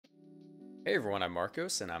Hey everyone, I'm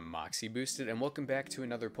Marcos and I'm Moxie Boosted, and welcome back to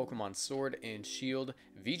another Pokemon Sword and Shield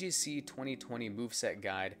VGC 2020 Moveset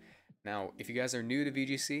Guide. Now, if you guys are new to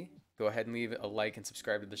VGC, go ahead and leave a like and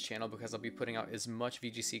subscribe to this channel because I'll be putting out as much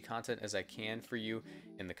VGC content as I can for you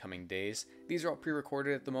in the coming days. These are all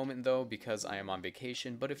pre-recorded at the moment though because I am on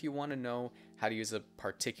vacation, but if you want to know how to use a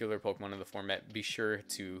particular Pokemon in the format, be sure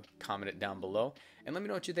to comment it down below. And let me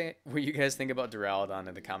know what you guys think about Duraludon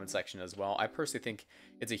in the comment section as well. I personally think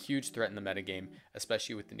it's a huge threat in the metagame,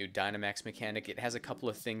 especially with the new Dynamax mechanic. It has a couple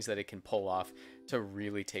of things that it can pull off to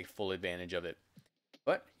really take full advantage of it.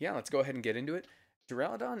 But yeah, let's go ahead and get into it.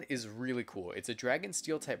 Duraludon is really cool. It's a Dragon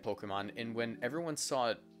Steel type Pokemon, and when everyone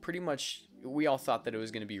saw it, pretty much we all thought that it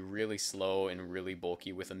was going to be really slow and really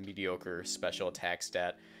bulky with a mediocre special attack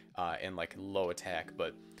stat and like low attack,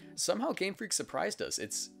 but somehow Game Freak surprised us.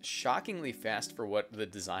 It's shockingly fast for what the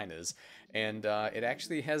design is, and it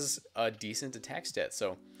actually has a decent attack stat.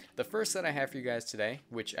 So the first set I have for you guys today,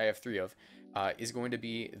 which I have three of, is going to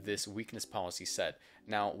be this weakness policy set.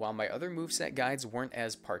 Now, while my other moveset guides weren't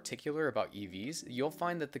as particular about EVs, you'll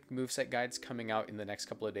find that the moveset guides coming out in the next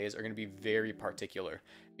couple of days are going to be very particular,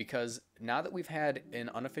 because now that we've had an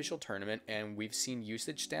unofficial tournament and we've seen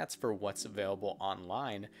usage stats for what's available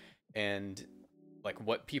online and like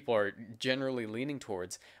what people are generally leaning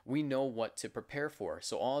towards, we know what to prepare for.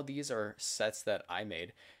 So all of these are sets that I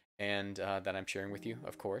made and that I'm sharing with you,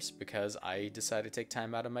 of course, because I decided to take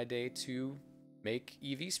time out of my day to make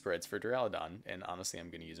EV spreads for Duraludon, and honestly, I'm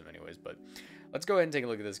going to use them anyways. But let's go ahead and take a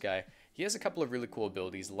look at this guy. He has a couple of really cool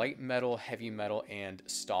abilities: light metal, heavy metal, and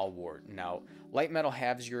stalwart. Now, light metal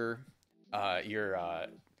halves your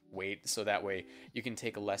weight, so that way you can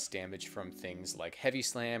take less damage from things like heavy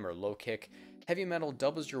slam or low kick. Heavy metal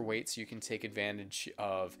doubles your weight, so you can take advantage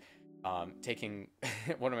of taking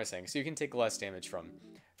what am I saying? So you can take less damage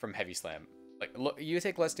from heavy slam. Like you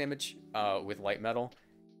take less damage with light metal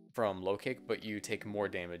from low kick, but you take more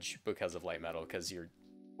damage because of light metal because your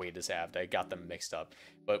weight is halved. I got them mixed up.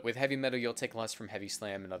 But with heavy metal, you'll take less from heavy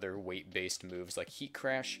slam and other weight-based moves like heat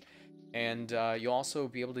crash. And you'll also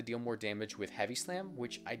be able to deal more damage with heavy slam,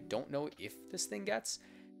 which I don't know if this thing gets.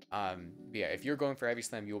 But yeah, if you're going for heavy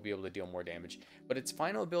slam, you will be able to deal more damage. But its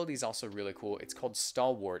final ability is also really cool. It's called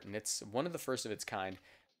Stalwart, and it's one of the first of its kind.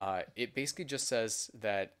 It basically just says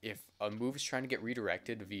that if a move is trying to get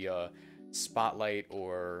redirected via Spotlight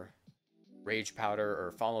or Rage Powder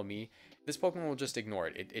or Follow Me, this Pokemon will just ignore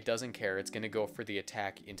it. It doesn't care. It's going to go for the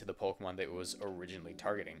attack into the Pokemon that it was originally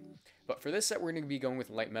targeting. But for this set, we're going to be going with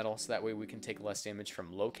Light Metal, so that way we can take less damage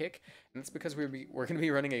from Low Kick. And that's because we're going to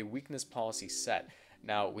be running a weakness policy set.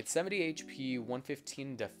 Now, with 70 HP,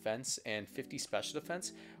 115 defense, and 50 special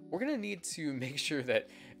defense, we're going to need to make sure that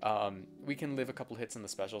we can live a couple hits on the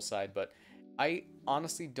special side, but I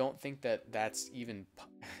honestly don't think that that's even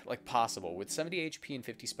like possible. With 70 HP and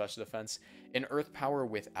 50 special defense, an Earth Power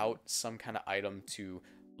without some kind of item to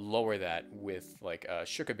lower that with like a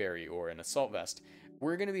Shuka Berry or an Assault Vest,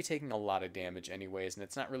 we're going to be taking a lot of damage anyways, and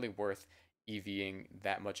it's not really worth EVing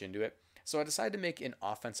that much into it. So I decided to make an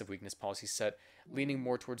offensive weakness policy set leaning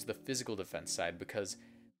more towards the physical defense side, because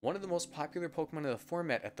one of the most popular Pokemon in the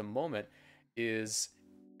format at the moment is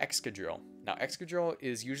Excadrill. Now, Excadrill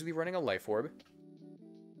is usually running a Life Orb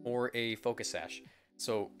or a Focus Sash.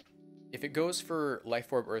 So if it goes for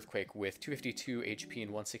Life Orb Earthquake with 252 HP and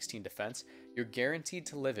 116 defense, you're guaranteed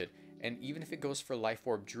to live it. And even if it goes for Life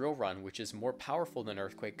Orb Drill Run, which is more powerful than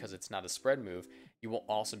Earthquake because it's not a spread move, you will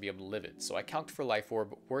also be able to live it. So I calced for Life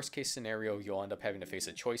Orb. Worst case scenario, you'll end up having to face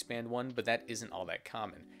a Choice Band one, but that isn't all that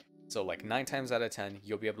common. So like 9 times out of 10,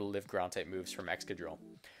 you'll be able to live Ground type moves from Excadrill.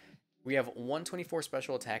 We have 124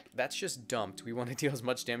 special attack. That's just dumped. We want to deal as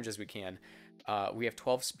much damage as we can. We have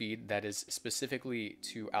 12 speed. That is specifically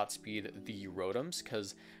to outspeed the Rotoms,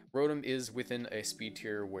 because Rotom is within a speed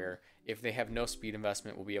tier where if they have no speed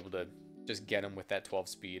investment, we'll be able to just get them with that 12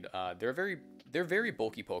 speed. They're very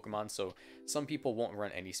bulky Pokemon, so some people won't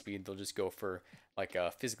run any speed. They'll just go for like a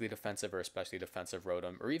physically defensive or especially defensive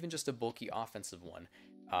Rotom, or even just a bulky offensive one.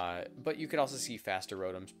 But you could also see faster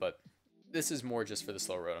Rotoms, but this is more just for the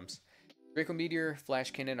slow Rotoms. Draco Meteor,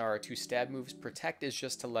 Flash Cannon are our two stab moves. Protect is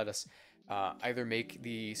just to let us either make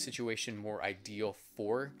the situation more ideal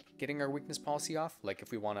for getting our weakness policy off. Like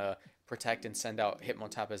if we want to protect and send out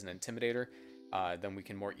Hitmontop as an Intimidator, then we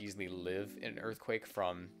can more easily live in Earthquake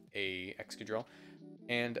from a Excadrill.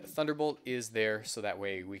 And Thunderbolt is there so that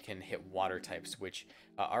way we can hit water types, which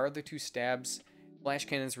our other two stabs, Flash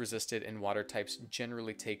Cannon's resisted, and water types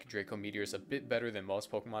generally take Draco Meteors a bit better than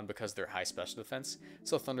most Pokemon because they're high special defense,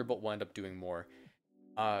 so Thunderbolt will end up doing more.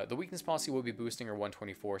 The weakness policy will be boosting our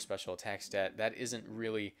 124 special attack stat. That isn't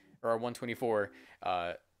really, or our 124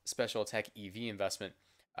 special attack EV investment.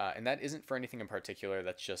 And that isn't for anything in particular,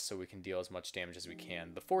 that's just so we can deal as much damage as we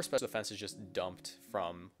can. The 4 special defense is just dumped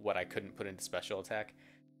from what I couldn't put into special attack.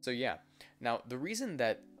 So yeah, now the reason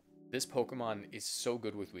that this Pokemon is so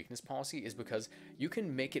good with weakness policy is because you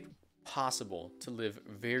can make it possible to live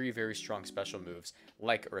very, very strong special moves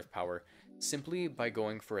like Earth Power simply by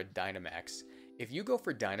going for a Dynamax. If you go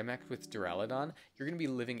for Dynamax with Duraludon, you're going to be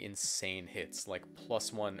living insane hits like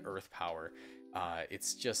 +1 Earth Power.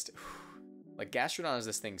 It's just like Gastrodon is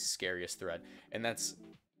this thing's scariest threat, and that's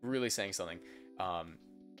really saying something.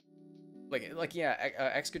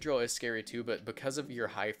 Excadrill is scary too, but because of your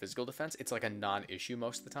high physical defense, it's like a non-issue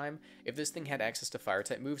most of the time. If this thing had access to fire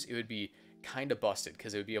type moves, it would be kind of busted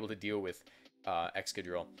because it would be able to deal with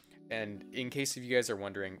Excadrill. And in case of you guys are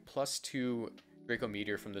wondering, +2 Draco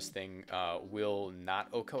Meteor from this thing will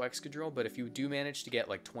not OHKO Excadrill, but if you do manage to get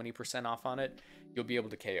like 20% off on it, you'll be able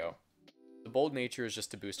to KO. The bold nature is just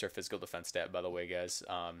to boost our physical defense stat, by the way, guys.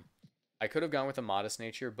 I could have gone with a modest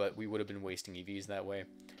nature, but we would have been wasting EVs that way.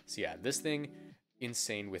 So yeah, this thing,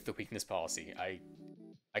 insane with the weakness policy.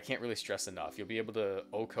 I can't really stress enough. You'll be able to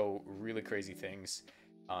OHKO really crazy things.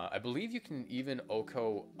 I believe you can even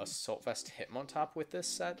OHKO Assault Vest Hitmontop with this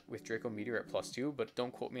set, with Draco Meteor at +2, but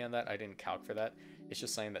don't quote me on that. I didn't calc for that. It's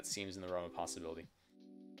just something that seems in the realm of possibility.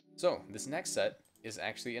 So, this next set is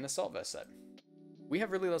actually an Assault Vest set. We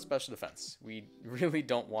have really low special defense. We really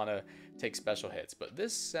don't want to take special hits, but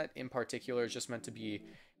this set in particular is just meant to be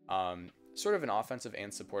sort of an offensive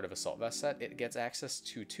and supportive Assault Vest set. It gets access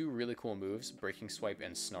to 2 really cool moves, Breaking Swipe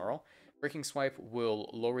and Snarl. Breaking Swipe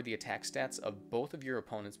will lower the attack stats of both of your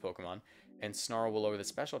opponent's Pokemon, and Snarl will lower the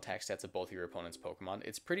special attack stats of both of your opponent's Pokemon.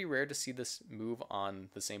 It's pretty rare to see this move on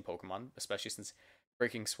the same Pokemon, especially since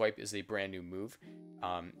Breaking Swipe is a brand new move.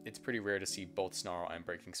 It's pretty rare to see both Snarl and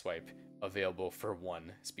Breaking Swipe available for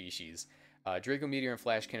one species. Draco Meteor and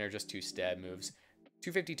Flash Cannon are just 2 stab moves.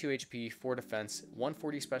 252 HP, 4 defense,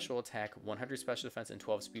 140 special attack, 100 special defense, and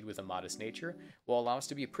 12 speed with a modest nature will allow us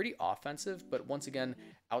to be pretty offensive, but once again,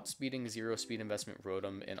 outspeeding 0 speed investment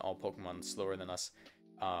Rotom and all Pokemon slower than us.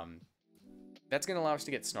 That's going to allow us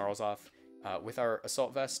to get Snarls off. With our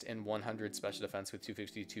Assault Vest and 100 special defense with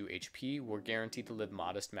 252 HP, we're guaranteed to live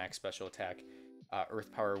modest max special attack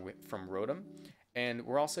Earth Power from Rotom. And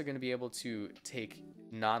we're also going to be able to take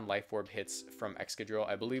non-Life Orb hits from Excadrill.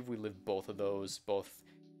 I believe we live both of those, both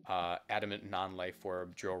Adamant, non-Life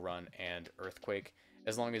Orb, Drill Run, and Earthquake,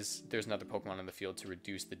 as long as there's another Pokemon in the field to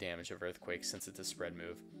reduce the damage of Earthquake since it's a spread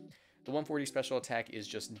move. The 140 special attack is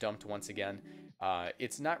just dumped once again.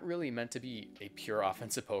 It's not really meant to be a pure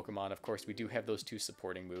offensive Pokemon. Of course, we do have those 2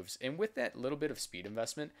 supporting moves. And with that little bit of speed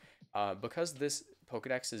investment, because this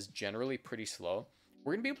Pokedex is generally pretty slow,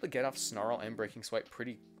 we're going to be able to get off Snarl and Breaking Swipe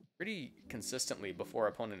pretty consistently before our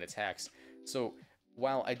opponent attacks. So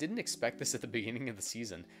while I didn't expect this at the beginning of the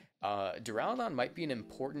season, Duraludon might be an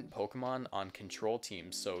important Pokemon on control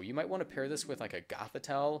teams. So you might want to pair this with like a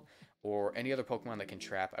Gothitelle or any other Pokemon that can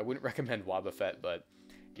trap. I wouldn't recommend Wobbuffet, but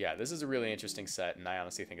yeah, this is a really interesting set, and I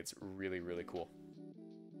honestly think it's really, really cool.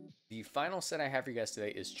 The final set I have for you guys today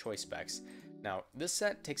is Choice Specs. Now, this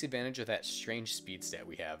set takes advantage of that strange speed stat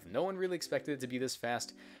we have. No one really expected it to be this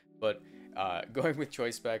fast, but going with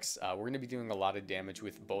Choice Specs, we're going to be doing a lot of damage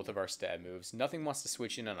with both of our stab moves. Nothing wants to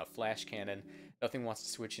switch in on a Flash Cannon. Nothing wants to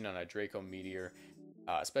switch in on a Draco Meteor,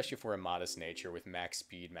 especially for a modest nature with max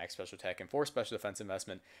speed, max special attack, and 4 special defense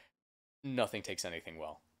investment. Nothing takes anything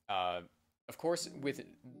well. Of course, with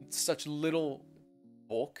such little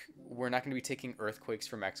bulk, we're not going to be taking Earthquakes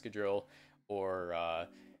from Excadrill or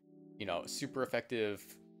super effective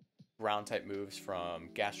ground type moves from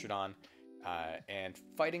Gastrodon. And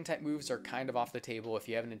fighting type moves are kind of off the table. If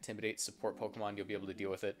you have an Intimidate support Pokemon, you'll be able to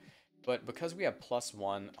deal with it. But because we have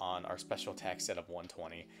 +1 on our special attack set of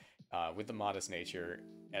 120, with the modest nature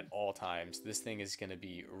at all times, this thing is going to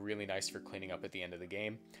be really nice for cleaning up at the end of the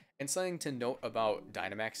game. And something to note about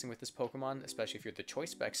Dynamaxing with this Pokemon, especially if you're the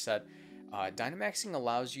Choice Spec set, Dynamaxing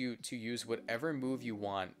allows you to use whatever move you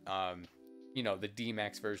want, the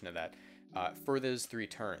D-Max version of that, for those 3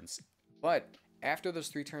 turns. But after those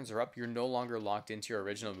 3 turns are up, you're no longer locked into your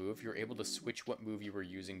original move. You're able to switch what move you were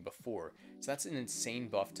using before. So that's an insane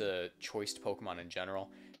buff to choiced Pokemon in general,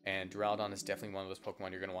 and Duraludon is definitely one of those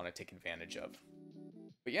Pokemon you're going to want to take advantage of.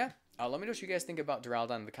 But yeah, let me know what you guys think about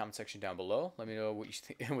Duraludon in the comment section down below. Let me know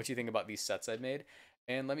what you think about these sets I've made,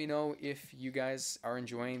 and let me know if you guys are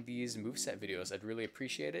enjoying these moveset videos. I'd really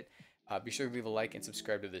appreciate it. Be sure to leave a like and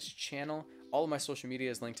subscribe to this channel. All of my social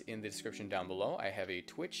media is linked in the description down below. I have a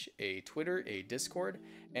Twitch, a Twitter, a Discord,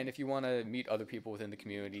 and if you want to meet other people within the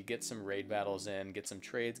community, get some raid battles in, get some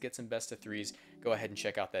trades, get some best of 3s, go ahead and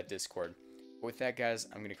check out that Discord. But with that, guys,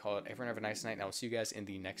 I'm going to call it. Everyone have a nice night, and I will see you guys in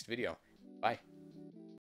the next video. Bye.